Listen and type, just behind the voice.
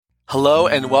Hello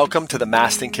and welcome to the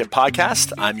Mastin Kipp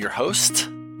podcast. I'm your host,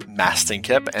 Mastin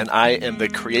Kipp, and I am the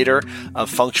creator of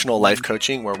Functional Life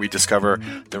Coaching, where we discover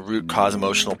the root cause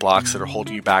emotional blocks that are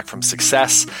holding you back from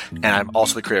success. And I'm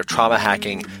also the creator of Trauma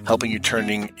Hacking, helping you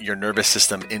turning your nervous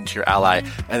system into your ally,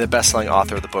 and the best-selling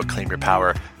author of the book Claim Your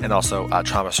Power, and also a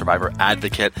trauma survivor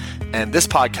advocate. And this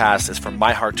podcast is from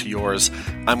my heart to yours.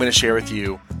 I'm going to share with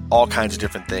you all kinds of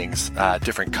different things,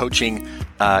 different coaching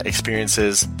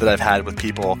experiences that I've had with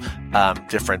people,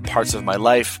 different parts of my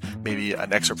life, maybe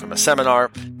an excerpt from a seminar,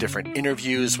 different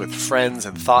interviews with friends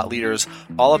and thought leaders,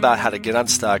 all about how to get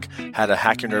unstuck, how to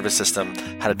hack your nervous system,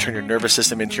 how to turn your nervous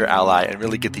system into your ally and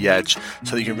really get the edge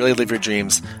so that you can really live your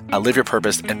dreams, live your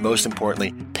purpose, and most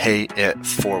importantly, pay it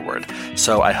forward.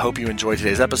 So I hope you enjoyed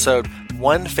today's episode.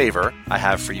 One favor I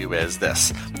have for you is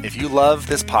this. If you love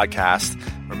this podcast,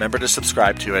 remember to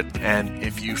subscribe to it. And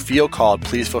if you feel called,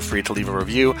 please feel free to leave a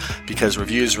review, because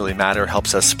reviews really matter,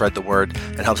 helps us spread the word,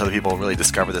 and helps other people really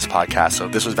discover this podcast. So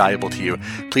if this was valuable to you,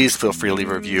 please feel free to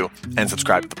leave a review and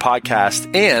subscribe to the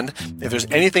podcast. And if there's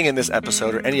anything in this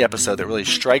episode or any episode that really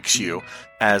strikes you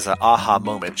as an aha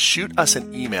moment, shoot us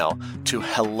an email to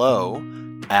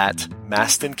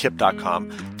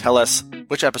hello@mastinkipp.com. Tell us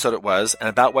which episode it was and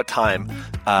about what time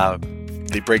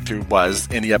the breakthrough was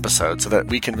in the episode, so that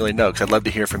we can really know, because I'd love to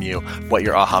hear from you what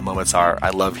your aha moments are.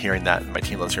 I love hearing that, and my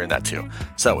team loves hearing that too.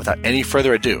 So without any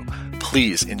further ado,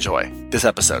 please enjoy this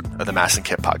episode of the Mastin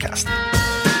Kipp podcast.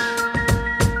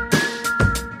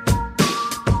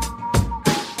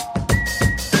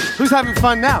 Who's having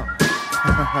fun now?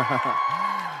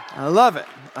 I love it.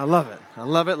 I love it. I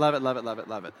love it, love it, love it, love it,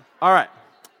 love it. All right.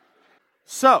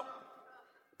 So,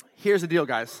 here's the deal,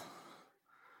 guys.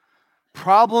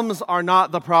 Problems are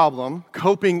not the problem.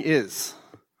 Coping is.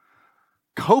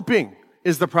 Coping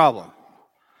is the problem.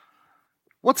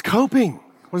 What's coping?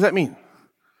 What does that mean?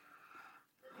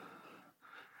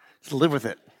 Just live with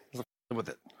it. Just live with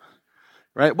it.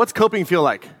 Right? What's coping feel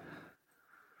like?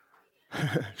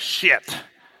 Shit.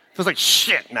 Feels like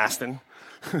shit, Mastin.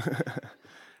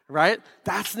 Right?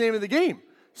 That's the name of the game.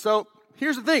 So,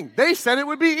 here's the thing. They said it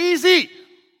would be easy.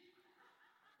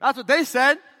 That's what they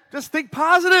said. Just think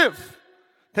positive.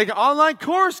 Take an online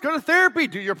course, go to therapy,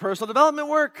 do your personal development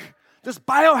work. Just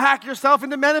biohack yourself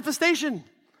into manifestation.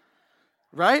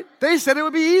 Right? They said it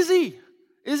would be easy.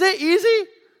 Is it easy? Is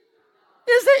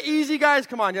it easy, guys?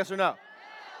 Come on, yes or no?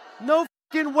 No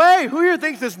fucking way. Who here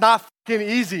thinks it's not fucking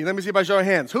easy? Let me see by show of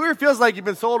hands. Who here feels like you've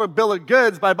been sold a bill of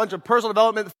goods by a bunch of personal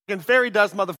development fucking fairy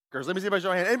dust motherfuckers? Let me see by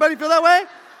show of hands. Anybody feel that way?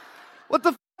 What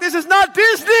the This is not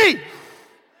Disney!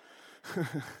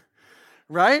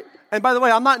 Right? And by the way,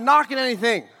 I'm not knocking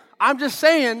anything. I'm just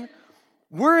saying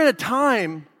we're in a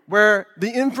time where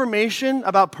the information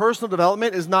about personal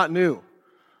development is not new.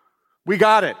 We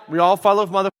got it. We all follow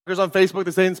motherfuckers on Facebook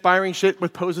that say inspiring shit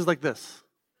with poses like this.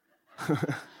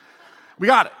 We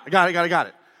got it. I got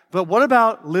it. But what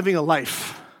about living a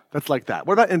life that's like that?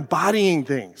 What about embodying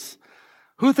things?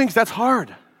 Who thinks that's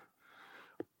hard?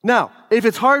 Now, if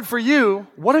it's hard for you,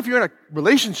 what if you're in a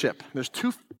relationship? There's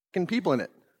two fucking people in it.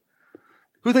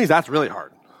 Who thinks that's really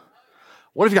hard?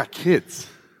 What if you got kids?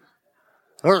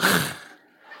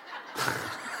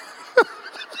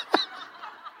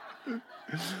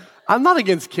 I'm not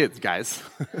against kids, guys.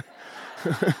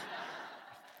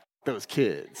 Those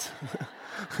kids.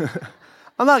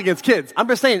 I'm not against kids. I'm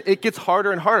just saying it gets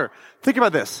harder and harder. Think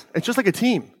about this. It's just like a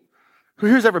team. Who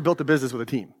here's ever built a business with a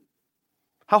team?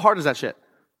 How hard is that shit?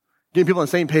 Getting people on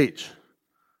the same page.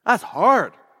 That's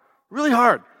hard. Really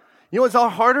hard. You know what's all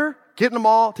harder? Getting them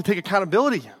all to take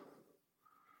accountability.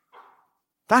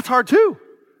 That's hard too,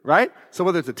 right? So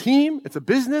whether it's a team, it's a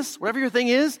business, whatever your thing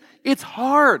is, it's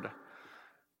hard.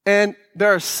 And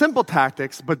there are simple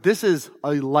tactics, but this is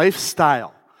a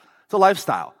lifestyle. It's a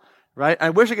lifestyle, right?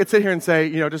 I wish I could sit here and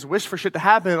say, just wish for shit to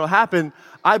happen, it'll happen.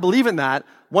 I believe in that.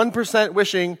 1%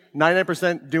 wishing,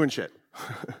 99% doing shit.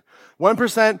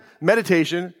 1%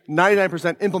 meditation,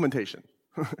 99% implementation.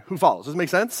 Who follows? Does it make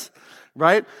sense?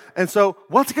 Right? And so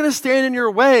what's going to stand in your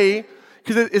way?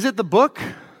 Because is it the book?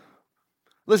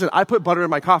 Listen, I put butter in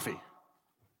my coffee.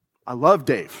 I love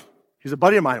Dave. He's a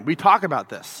buddy of mine. We talk about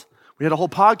this. We had a whole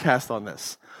podcast on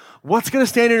this. What's going to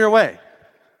stand in your way?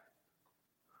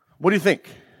 What do you think?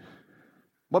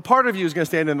 What part of you is going to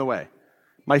stand in the way?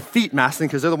 My feet, Mastin,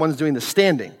 because they're the ones doing the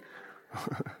standing.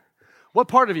 What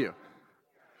part of you?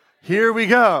 Here we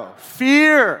go.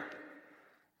 Fear.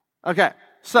 Okay.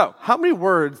 So, how many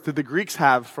words did the Greeks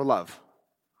have for love?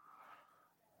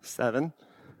 7.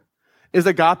 Is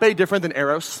agape different than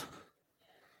eros?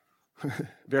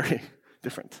 Very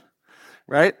different,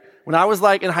 right? When I was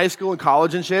like in high school and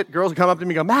college and shit, girls would come up to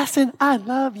me and go, Mastin, I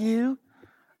love you.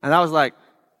 And I was like,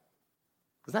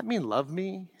 does that mean love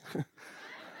me?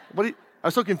 I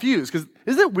was so confused because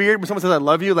isn't it weird when someone says I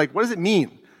love you? Like, what does it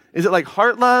mean? Is it like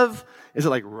heart love? Is it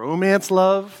like romance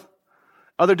love?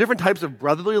 Are there different types of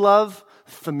brotherly love,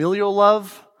 familial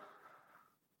love,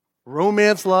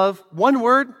 romance love? One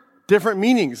word, different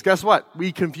meanings. Guess what?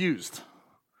 We confused.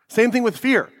 Same thing with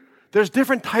fear. There's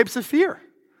different types of fear.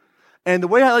 And the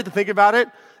way I like to think about it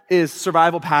is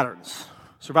survival patterns.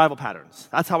 Survival patterns.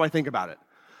 That's how I think about it.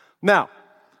 Now,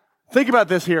 think about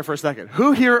this here for a second.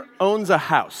 Who here owns a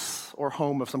house or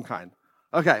home of some kind?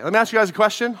 Okay, let me ask you guys a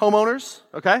question, homeowners,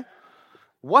 okay?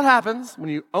 What happens when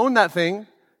you own that thing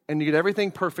and you get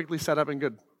everything perfectly set up and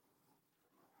good?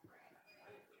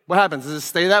 What happens? Does it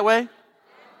stay that way?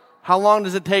 How long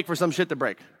does it take for some shit to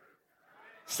break?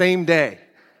 Same day.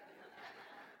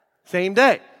 Same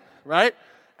day, right?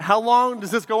 How long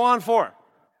does this go on for?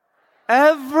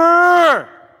 Ever,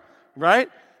 right?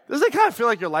 Doesn't it kind of feel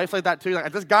like your life's like that too? Like, I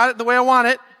just got it the way I want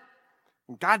it.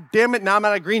 God damn it, now I'm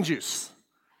out of green juice.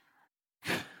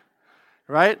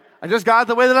 Right? I just got it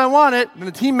the way that I want it, and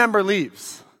the team member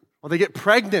leaves. Well, they get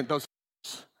pregnant, those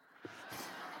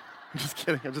I'm just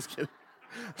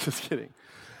kidding.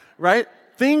 Right?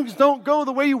 Things don't go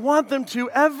the way you want them to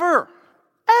ever.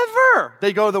 Ever.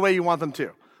 They go the way you want them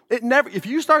to. If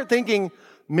you start thinking,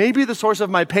 maybe the source of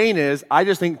my pain is, I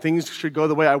just think things should go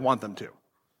the way I want them to.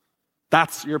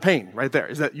 That's your pain right there,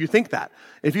 is that you think that.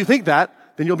 If you think that,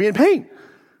 then you'll be in pain.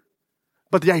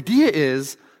 But the idea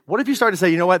is, what if you start to say,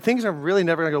 you know what, things are really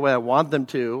never going to go the way I want them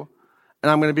to, and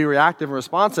I'm going to be reactive and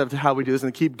responsive to how we do this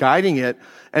and keep guiding it,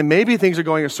 and maybe things are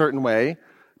going a certain way,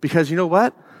 because you know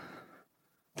what?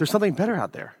 There's something better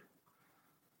out there.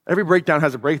 Every breakdown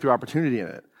has a breakthrough opportunity in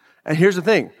it. And here's the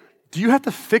thing. Do you have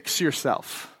to fix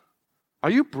yourself? Are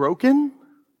you broken?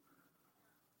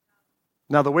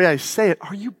 Now, the way I say it,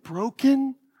 are you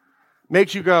broken?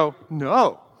 Makes you go,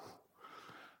 no.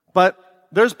 But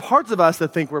there's parts of us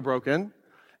that think we're broken.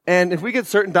 And if we get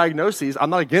certain diagnoses, I'm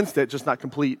not against it, just not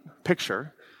complete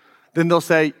picture, then they'll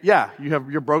say, yeah,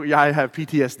 you're broken. Yeah, I have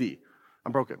PTSD.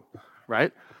 I'm broken,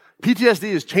 right? PTSD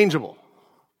is changeable,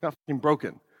 not fucking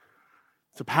broken.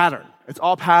 It's a pattern. It's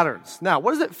all patterns. Now,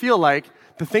 what does it feel like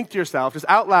to think to yourself, just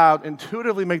out loud,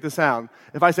 intuitively make the sound,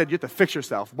 if I said you have to fix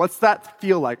yourself? What's that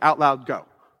feel like? Out loud, go.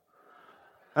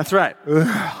 That's right.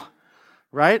 Ugh.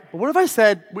 Right? But what if I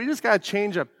said, we just got to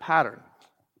change a pattern?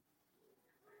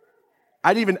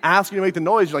 I'd even ask you to make the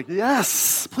noise. You're like,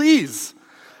 yes, please.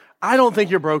 I don't think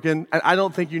you're broken, and I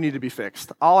don't think you need to be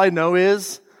fixed. All I know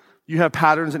is you have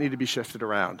patterns that need to be shifted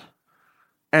around.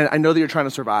 And I know that you're trying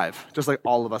to survive, just like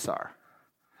all of us are.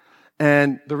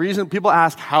 And the reason people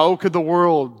ask, how could the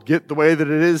world get the way that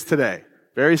it is today?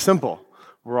 Very simple.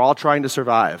 We're all trying to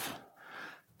survive.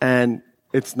 And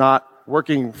it's not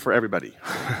working for everybody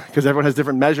because everyone has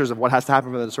different measures of what has to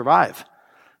happen for them to survive,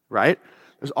 right?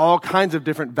 There's all kinds of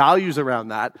different values around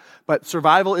that, but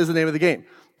survival is the name of the game.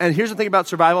 And here's the thing about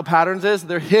survival patterns is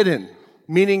they're hidden,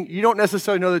 meaning you don't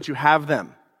necessarily know that you have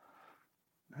them.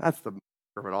 That's the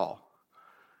of it all.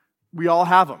 We all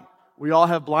have them. We all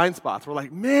have blind spots. We're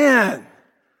like, man,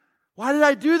 why did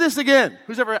I do this again?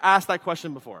 Who's ever asked that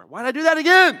question before? Why did I do that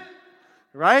again?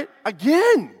 Right?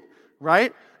 Again,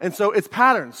 right? And so it's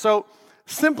patterns. So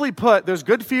simply put, there's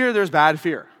good fear, there's bad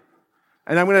fear.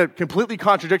 And I'm going to completely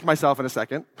contradict myself in a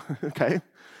second, okay?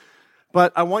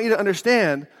 But I want you to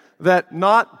understand that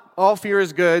not all fear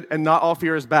is good and not all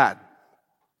fear is bad.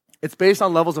 It's based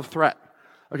on levels of threat.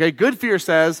 Okay, good fear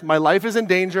says, my life is in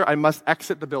danger, I must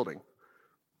exit the building.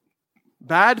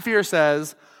 Bad fear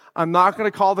says, I'm not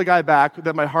going to call the guy back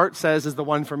that my heart says is the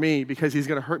one for me because he's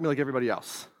going to hurt me like everybody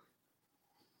else.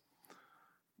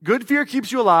 Good fear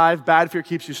keeps you alive, bad fear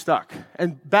keeps you stuck.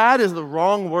 And bad is the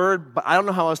wrong word, but I don't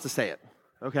know how else to say it,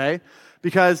 okay?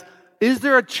 Because is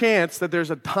there a chance that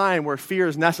there's a time where fear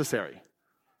is necessary?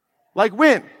 Like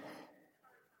when?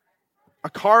 A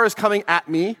car is coming at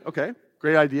me, okay,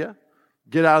 great idea.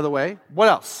 Get out of the way. What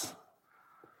else?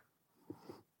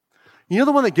 You know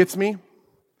the one that gets me?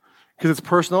 Because it's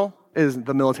personal, is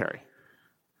the military.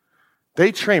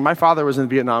 They train. My father was in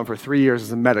Vietnam for 3 years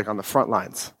as a medic on the front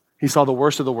lines. He saw the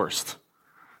worst of the worst.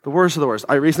 The worst of the worst.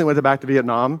 I recently went back to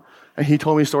Vietnam, and he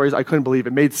told me stories I couldn't believe.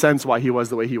 It made sense why he was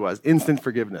the way he was. Instant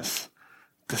forgiveness.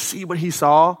 To see what he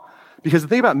saw. Because the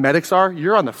thing about medics are,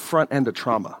 you're on the front end of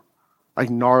trauma. Like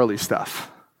gnarly stuff.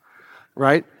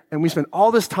 Right? And we spend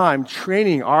all this time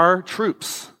training our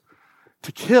troops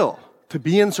to kill, to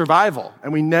be in survival,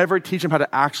 and we never teach them how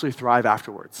to actually thrive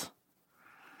afterwards.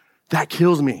 That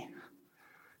kills me.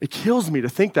 It kills me to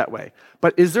think that way.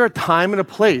 But is there a time and a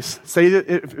place, say that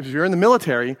if you're in the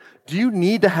military, do you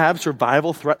need to have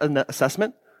survival threat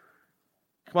assessment?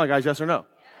 Come on, guys, yes or no?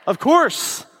 Of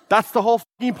course. That's the whole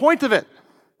fucking point of it.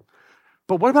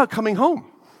 But what about coming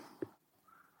home?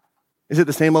 Is it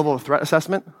the same level of threat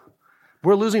assessment?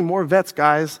 We're losing more vets,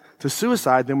 guys, to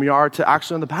suicide than we are to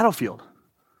actually on the battlefield.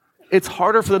 It's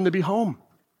harder for them to be home.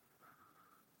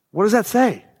 What does that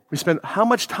say? We spend how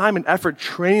much time and effort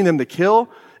training them to kill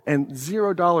and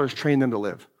 $0 training them to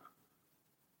live.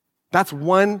 That's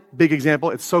one big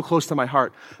example. It's so close to my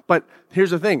heart. But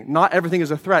here's the thing. Not everything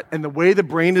is a threat. And the way the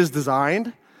brain is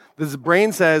designed, the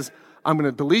brain says, I'm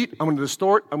going to delete, I'm going to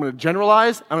distort, I'm going to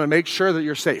generalize, I'm going to make sure that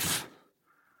you're safe.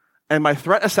 And my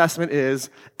threat assessment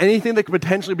is anything that could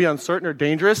potentially be uncertain or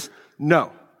dangerous,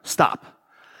 no, stop.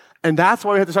 And that's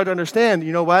why we have to start to understand,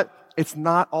 you know what? It's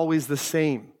not always the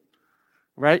same,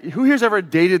 right? Who here's ever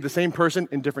dated the same person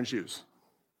in different shoes?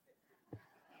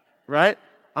 Right?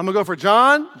 I'm going to go for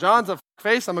John. John's a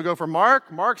face. I'm going to go for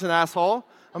Mark. Mark's an asshole.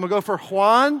 I'm going to go for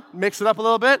Juan. Mix it up a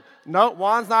little bit. No,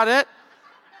 Juan's not it.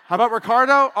 How about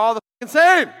Ricardo? All the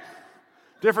same.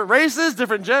 Different races,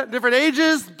 different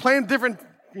ages, playing different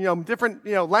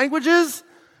languages.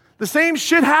 The same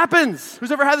shit happens.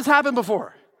 Who's ever had this happen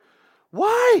before?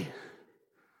 Why?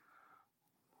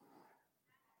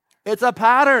 It's a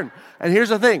pattern. And here's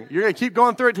the thing. You're going to keep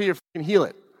going through it until you fucking heal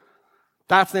it.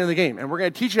 That's the end of the game. And we're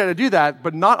going to teach you how to do that,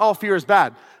 but not all fear is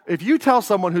bad. If you tell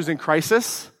someone who's in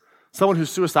crisis, someone who's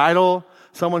suicidal,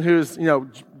 someone who's,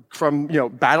 from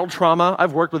battle trauma.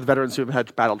 I've worked with veterans who have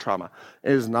had battle trauma.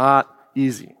 It is not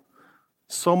easy.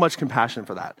 So much compassion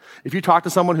for that. If you talk to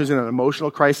someone who's in an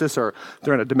emotional crisis or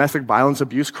they're in a domestic violence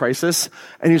abuse crisis,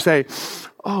 and you say,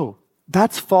 oh,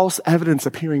 that's false evidence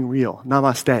appearing real.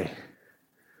 Namaste.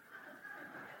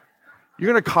 You're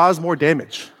going to cause more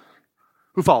damage.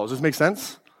 Who follows? Does this make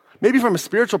sense? Maybe from a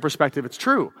spiritual perspective, it's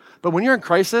true. But when you're in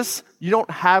crisis, you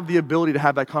don't have the ability to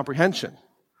have that comprehension.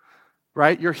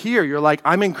 Right? You're here. You're like,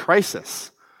 I'm in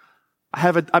crisis.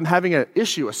 I'm having an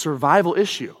issue, a survival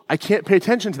issue. I can't pay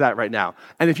attention to that right now.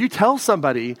 And if you tell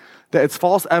somebody that it's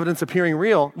false evidence appearing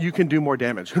real, you can do more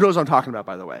damage. Who knows what I'm talking about,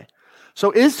 by the way?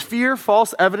 So is fear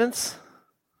false evidence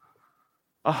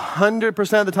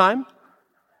 100% of the time?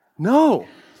 No.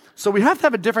 So we have to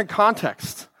have a different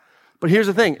context. But here's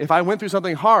the thing. If I went through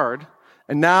something hard,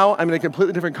 and now I'm in a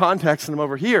completely different context and I'm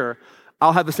over here,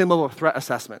 I'll have the same level of threat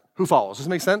assessment. Who follows? Does this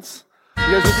make sense? You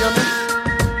guys with me on this?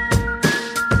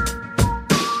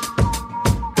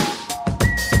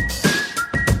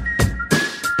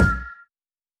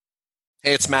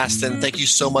 Hey, it's Mastin. Thank you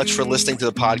so much for listening to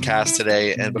the podcast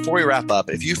today. And before we wrap up,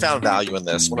 if you found value in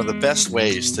this, one of the best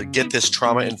ways to get this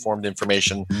trauma-informed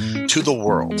information to the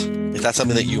world, if that's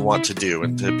something that you want to do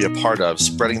and to be a part of,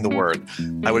 spreading the word,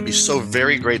 I would be so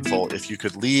very grateful if you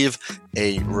could leave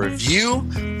a review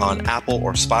on Apple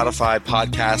or Spotify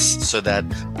podcasts so that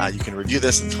you can review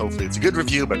this, and hopefully it's a good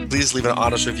review, but please leave an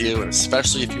honest review. And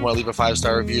especially if you want to leave a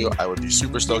 5-star review, I would be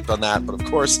super stoked on that. But of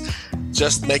course,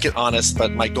 just make it honest.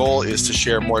 But my goal is to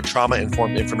share more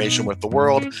trauma-informed information with the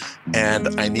world,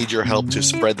 and I need your help to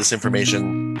spread this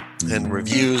information, and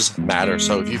reviews matter.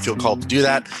 So if you feel called to do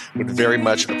that, would very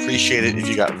much appreciate it. If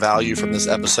you got value from this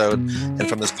episode and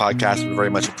from this podcast, would very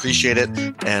much appreciate it.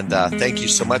 And thank you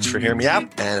so much for hearing me out.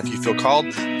 And if you feel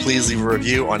called, please leave a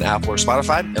review on Apple or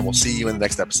Spotify, and we'll see you in the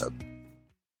next episode.